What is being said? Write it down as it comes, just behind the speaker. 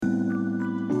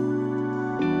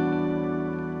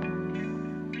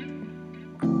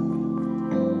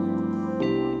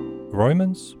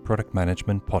Roman's Product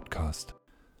Management Podcast.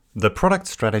 The product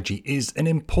strategy is an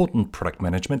important product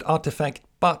management artifact,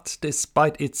 but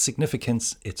despite its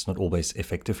significance, it's not always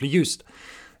effectively used.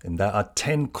 And there are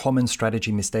 10 common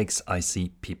strategy mistakes I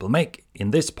see people make.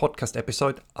 In this podcast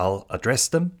episode, I'll address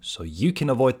them so you can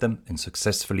avoid them and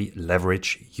successfully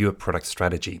leverage your product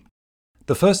strategy.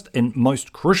 The first and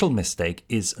most crucial mistake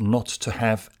is not to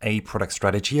have a product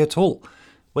strategy at all.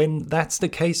 When that's the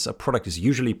case, a product is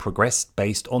usually progressed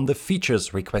based on the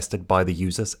features requested by the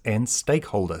users and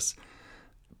stakeholders.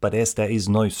 But as there is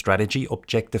no strategy,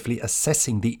 objectively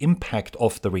assessing the impact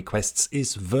of the requests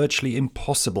is virtually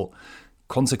impossible.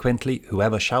 Consequently,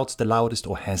 whoever shouts the loudest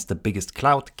or has the biggest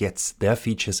clout gets their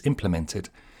features implemented.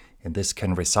 And this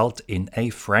can result in a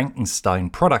Frankenstein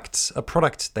product, a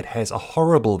product that has a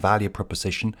horrible value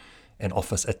proposition and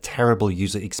offers a terrible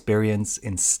user experience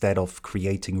instead of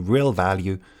creating real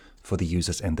value for the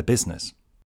users and the business.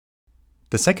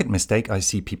 The second mistake I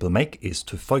see people make is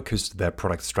to focus their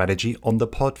product strategy on the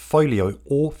portfolio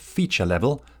or feature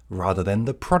level rather than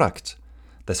the product.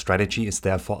 The strategy is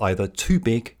therefore either too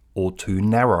big or too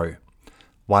narrow.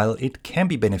 While it can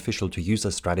be beneficial to use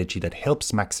a strategy that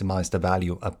helps maximize the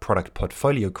value a product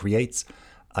portfolio creates,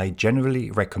 I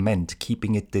generally recommend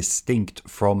keeping it distinct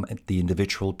from the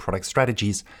individual product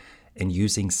strategies and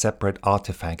using separate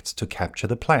artifacts to capture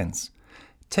the plans.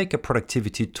 Take a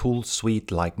productivity tool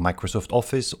suite like Microsoft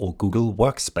Office or Google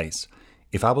Workspace.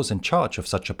 If I was in charge of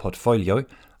such a portfolio,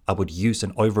 I would use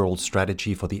an overall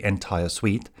strategy for the entire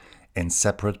suite and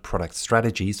separate product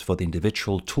strategies for the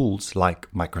individual tools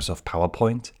like Microsoft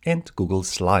PowerPoint and Google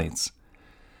Slides.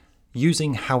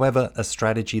 Using, however, a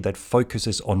strategy that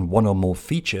focuses on one or more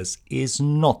features is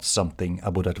not something I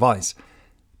would advise.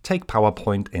 Take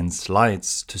PowerPoint and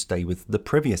Slides to stay with the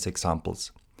previous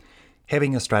examples.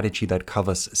 Having a strategy that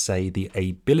covers, say, the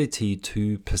ability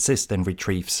to persist and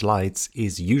retrieve slides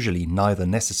is usually neither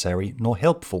necessary nor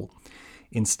helpful.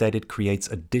 Instead, it creates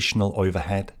additional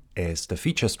overhead as the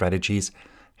feature strategies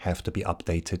have to be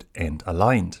updated and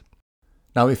aligned.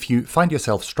 Now, if you find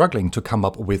yourself struggling to come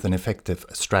up with an effective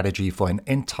strategy for an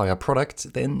entire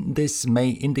product, then this may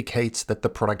indicate that the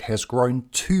product has grown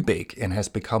too big and has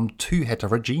become too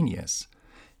heterogeneous.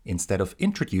 Instead of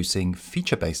introducing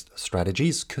feature-based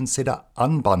strategies, consider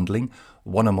unbundling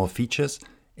one or more features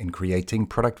and creating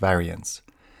product variants.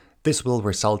 This will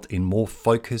result in more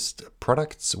focused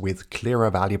products with clearer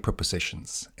value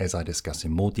propositions, as I discuss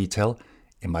in more detail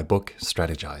in my book,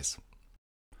 Strategize.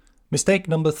 Mistake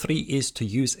number 3 is to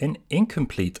use an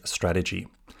incomplete strategy.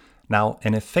 Now,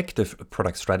 an effective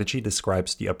product strategy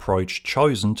describes the approach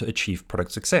chosen to achieve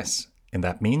product success, and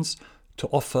that means to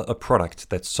offer a product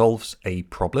that solves a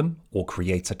problem or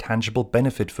creates a tangible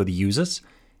benefit for the users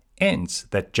and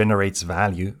that generates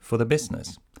value for the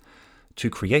business. To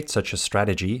create such a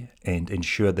strategy and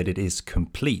ensure that it is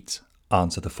complete,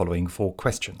 answer the following 4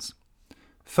 questions.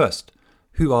 First,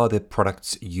 who are the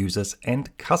product's users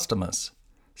and customers?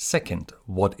 Second,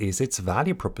 what is its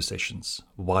value propositions?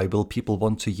 Why will people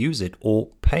want to use it or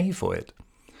pay for it?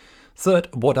 Third,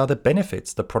 what are the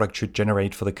benefits the product should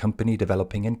generate for the company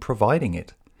developing and providing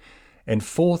it? And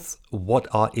fourth, what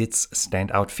are its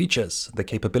standout features, the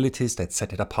capabilities that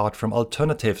set it apart from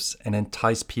alternatives and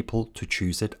entice people to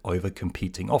choose it over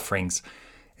competing offerings?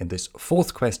 And this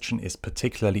 4th question is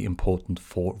particularly important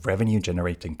for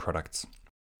revenue-generating products.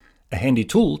 A handy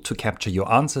tool to capture your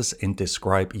answers and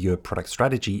describe your product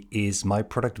strategy is my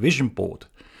product vision board.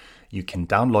 You can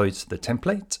download the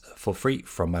template for free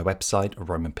from my website,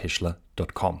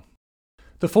 romanpichler.com.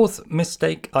 The 4th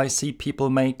mistake I see people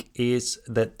make is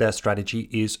that their strategy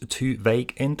is too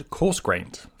vague and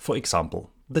coarse-grained. For example,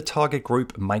 the target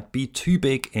group might be too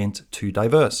big and too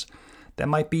diverse. There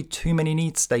might be too many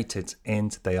needs stated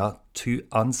and they are too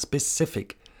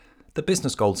unspecific. The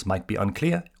business goals might be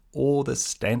unclear or the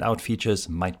standout features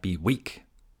might be weak.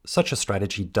 Such a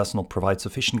strategy does not provide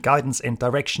sufficient guidance and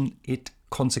direction. It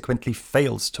consequently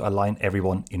fails to align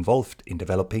everyone involved in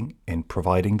developing and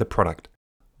providing the product.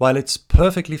 While it's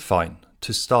perfectly fine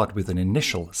to start with an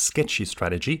initial sketchy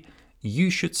strategy, you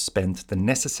should spend the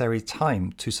necessary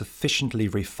time to sufficiently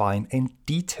refine and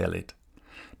detail it.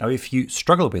 Now, if you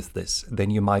struggle with this, then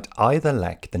you might either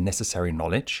lack the necessary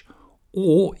knowledge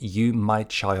or you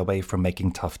might shy away from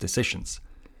making tough decisions.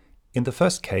 In the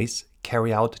first case,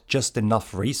 carry out just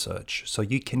enough research so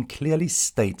you can clearly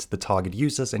state the target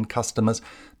users and customers,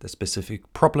 the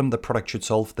specific problem the product should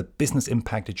solve, the business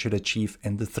impact it should achieve,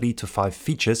 and the 3 to 5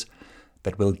 features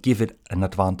that will give it an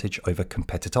advantage over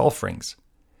competitor offerings.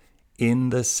 In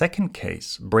the second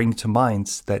case, bring to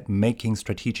mind that making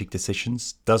strategic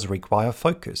decisions does require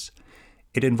focus.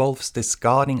 It involves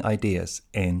discarding ideas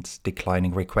and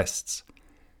declining requests.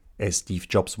 As Steve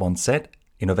Jobs once said,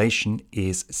 innovation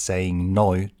is saying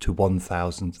no to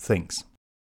 1,000 things.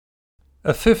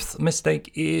 A fifth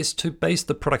mistake is to base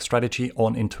the product strategy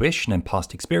on intuition and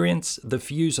past experience, the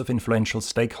views of influential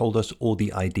stakeholders, or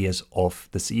the ideas of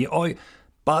the CEO,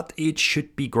 but it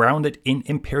should be grounded in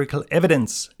empirical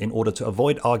evidence in order to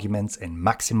avoid arguments and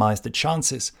maximize the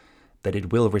chances that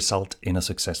it will result in a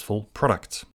successful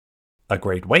product. A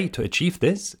great way to achieve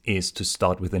this is to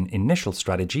start with an initial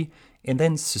strategy and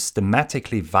then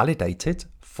systematically validate it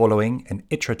following an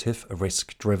iterative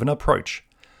risk-driven approach.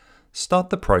 Start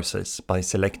the process by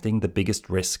selecting the biggest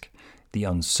risk, the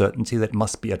uncertainty that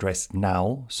must be addressed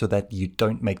now so that you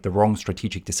don't make the wrong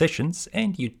strategic decisions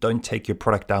and you don't take your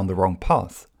product down the wrong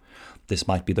path. This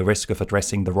might be the risk of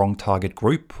addressing the wrong target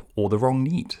group or the wrong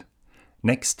need.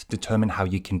 Next, determine how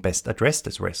you can best address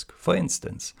this risk, for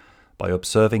instance, by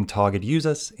observing target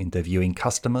users, interviewing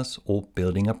customers, or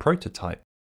building a prototype.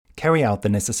 Carry out the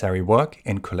necessary work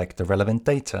and collect the relevant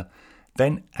data.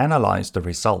 Then analyze the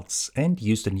results and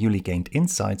use the newly gained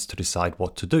insights to decide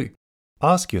what to do.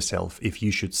 Ask yourself if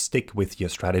you should stick with your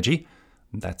strategy,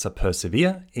 that's a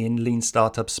persevere in lean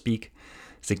startup speak,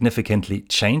 significantly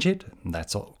change it,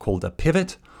 that's called a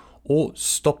pivot, or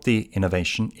stop the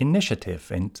innovation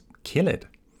initiative and kill it.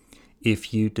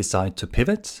 If you decide to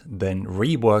pivot, then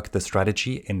rework the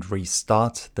strategy and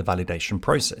restart the validation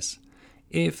process.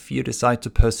 If you decide to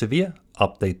persevere,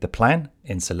 update the plan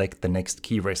and select the next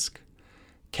key risk.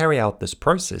 Carry out this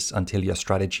process until your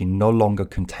strategy no longer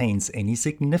contains any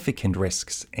significant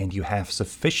risks and you have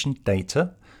sufficient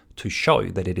data to show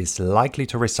that it is likely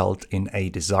to result in a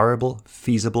desirable,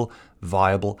 feasible,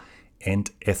 viable,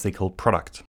 and ethical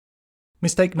product.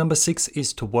 Mistake number 6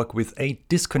 is to work with a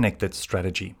disconnected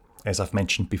strategy. As I've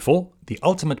mentioned before, the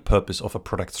ultimate purpose of a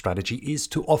product strategy is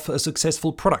to offer a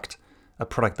successful product, a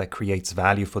product that creates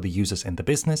value for the users and the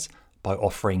business by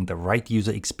offering the right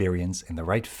user experience and the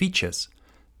right features.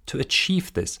 To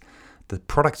achieve this, the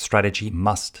product strategy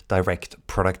must direct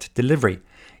product delivery.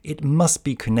 It must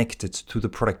be connected to the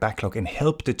product backlog and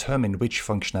help determine which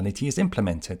functionality is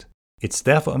implemented. It's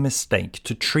therefore a mistake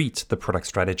to treat the product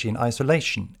strategy in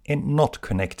isolation and not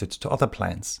connect it to other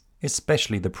plans,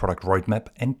 especially the product roadmap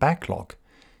and backlog.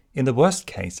 In the worst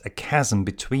case, a chasm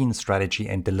between strategy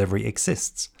and delivery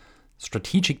exists.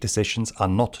 Strategic decisions are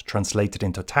not translated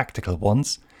into tactical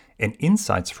ones, and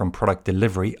insights from product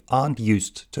delivery aren't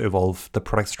used to evolve the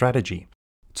product strategy.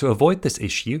 To avoid this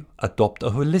issue, adopt a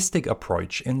holistic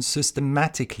approach and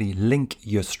systematically link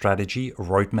your strategy,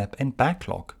 roadmap, and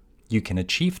backlog. You can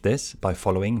achieve this by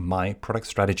following my product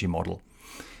strategy model.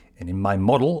 And in my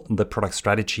model, the product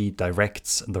strategy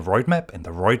directs the roadmap and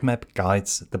the roadmap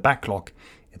guides the backlog.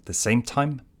 At the same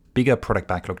time, bigger product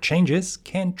backlog changes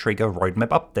can trigger roadmap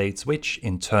updates, which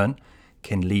in turn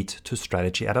can lead to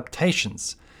strategy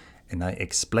adaptations. And I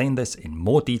explain this in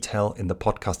more detail in the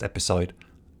podcast episode,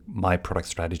 My Product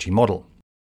Strategy Model.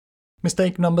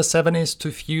 Mistake number 7 is to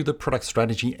view the product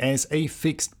strategy as a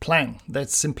fixed plan that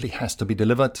simply has to be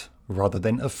delivered, rather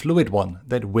than a fluid one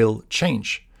that will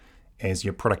change. As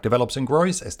your product develops and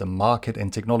grows, as the market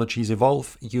and technologies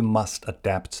evolve, you must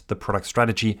adapt the product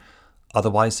strategy.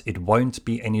 Otherwise, it won't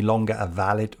be any longer a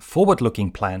valid,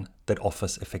 forward-looking plan that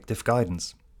offers effective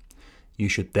guidance. You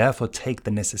should therefore take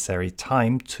the necessary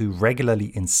time to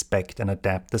regularly inspect and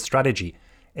adapt the strategy,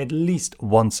 at least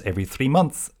once every 3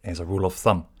 months as a rule of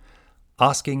thumb.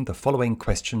 Asking the following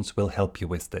questions will help you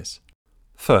with this.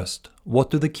 First, what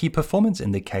do the key performance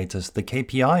indicators, the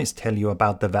KPIs, tell you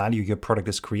about the value your product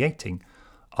is creating?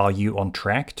 Are you on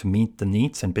track to meet the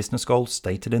needs and business goals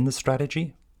stated in the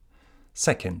strategy?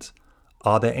 Second,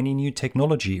 are there any new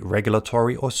technology,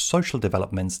 regulatory, or social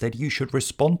developments that you should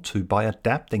respond to by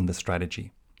adapting the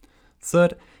strategy?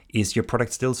 Third, is your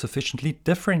product still sufficiently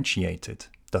differentiated?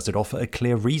 Does it offer a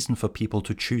clear reason for people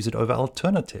to choose it over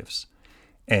alternatives?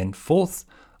 And fourth,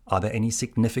 are there any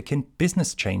significant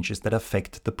business changes that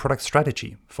affect the product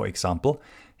strategy? For example,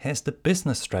 has the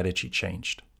business strategy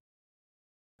changed?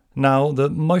 Now, the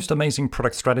most amazing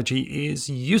product strategy is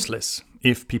useless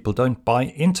if people don't buy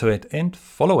into it and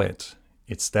follow it.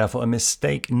 It's therefore a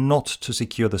mistake not to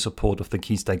secure the support of the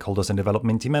key stakeholders and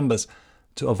development team members.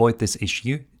 To avoid this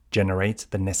issue, generate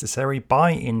the necessary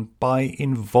buy-in by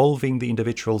involving the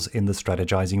individuals in the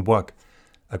strategizing work.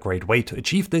 A great way to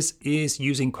achieve this is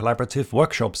using collaborative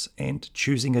workshops and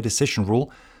choosing a decision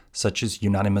rule such as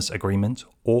unanimous agreement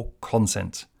or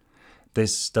consent.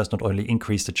 This does not only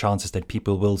increase the chances that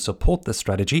people will support the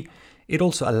strategy, it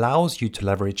also allows you to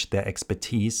leverage their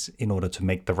expertise in order to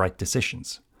make the right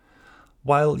decisions.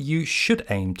 While you should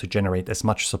aim to generate as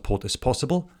much support as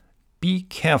possible, be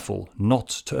careful not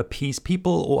to appease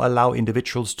people or allow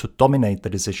individuals to dominate the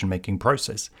decision-making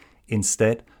process.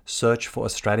 Instead, search for a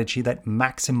strategy that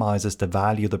maximizes the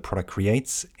value the product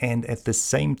creates and at the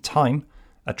same time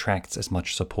attracts as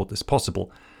much support as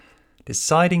possible.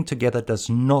 Deciding together does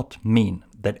not mean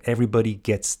that everybody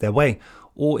gets their way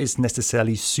or is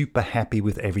necessarily super happy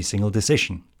with every single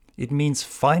decision. It means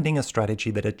finding a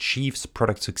strategy that achieves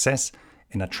product success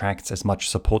and attracts as much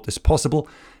support as possible.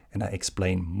 And I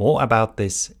explain more about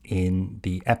this in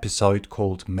the episode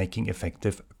called Making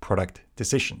Effective Product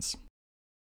Decisions.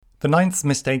 The ninth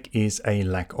mistake is a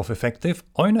lack of effective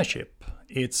ownership.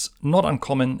 It's not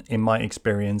uncommon in my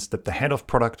experience that the head of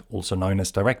product, also known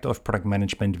as Director of Product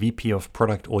Management, VP of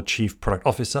Product, or Chief Product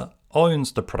Officer,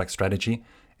 owns the product strategy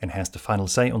and has the final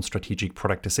say on strategic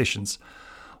product decisions.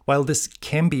 While this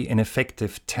can be an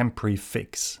effective temporary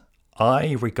fix,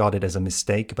 I regard it as a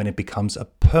mistake when it becomes a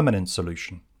permanent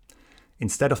solution.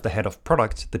 Instead of the head of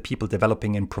product, the people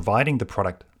developing and providing the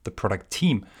product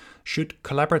team should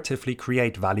collaboratively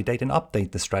create, validate, and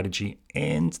update the strategy,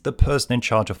 and the person in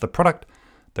charge of the product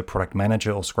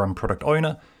manager or Scrum product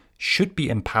owner, should be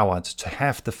empowered to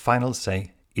have the final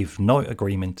say if no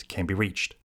agreement can be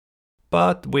reached.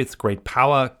 But with great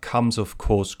power comes, of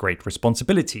course, great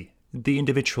responsibility. The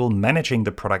individual managing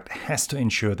the product has to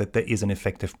ensure that there is an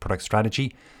effective product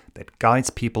strategy that guides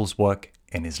people's work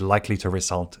and is likely to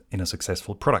result in a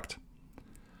successful product.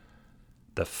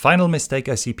 The final mistake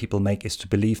I see people make is to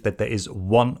believe that there is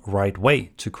one right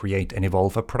way to create and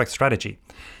evolve a product strategy.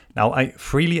 Now, I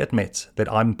freely admit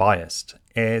that I'm biased,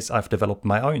 as I've developed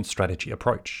my own strategy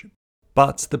approach.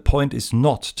 But the point is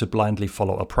not to blindly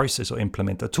follow a process or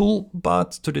implement a tool,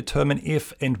 but to determine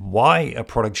if and why a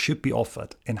product should be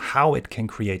offered and how it can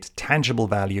create tangible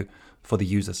value for the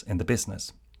users and the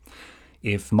business.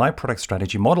 If my product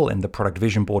strategy model and the product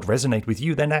vision board resonate with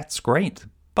you, then that's great.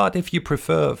 But if you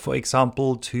prefer, for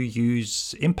example, to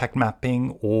use impact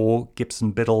mapping or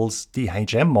Gibson Biddle's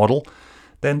DHM model,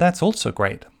 then that's also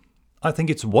great. I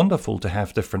think it's wonderful to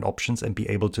have different options and be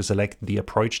able to select the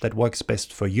approach that works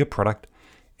best for your product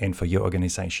and for your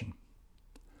organization.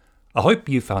 I hope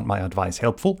you found my advice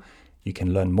helpful. You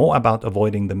can learn more about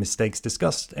avoiding the mistakes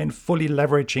discussed and fully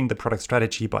leveraging the product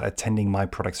strategy by attending my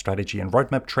product strategy and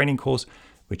roadmap training course,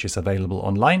 which is available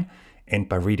online, and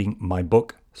by reading my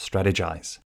book,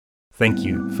 Strategize. Thank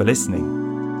you for listening.